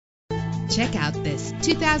Check out this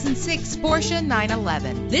 2006 Porsche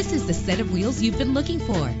 911. This is the set of wheels you've been looking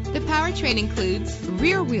for. The powertrain includes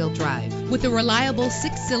rear-wheel drive with a reliable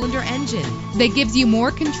 6-cylinder engine that gives you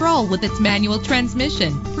more control with its manual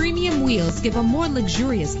transmission. Premium wheels give a more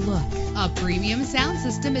luxurious look. A premium sound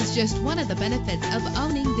system is just one of the benefits of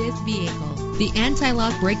owning this vehicle. The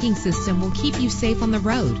anti-lock braking system will keep you safe on the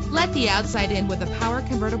road. Let the outside in with a power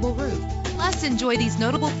convertible roof. Plus, enjoy these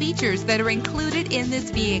notable features that are included in this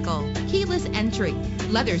vehicle: keyless entry,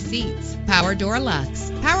 leather seats, power door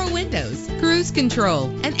locks, power windows, cruise control,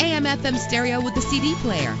 an AM/FM stereo with a CD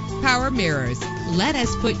player, power mirrors. Let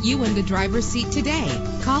us put you in the driver's seat today.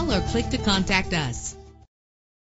 Call or click to contact us.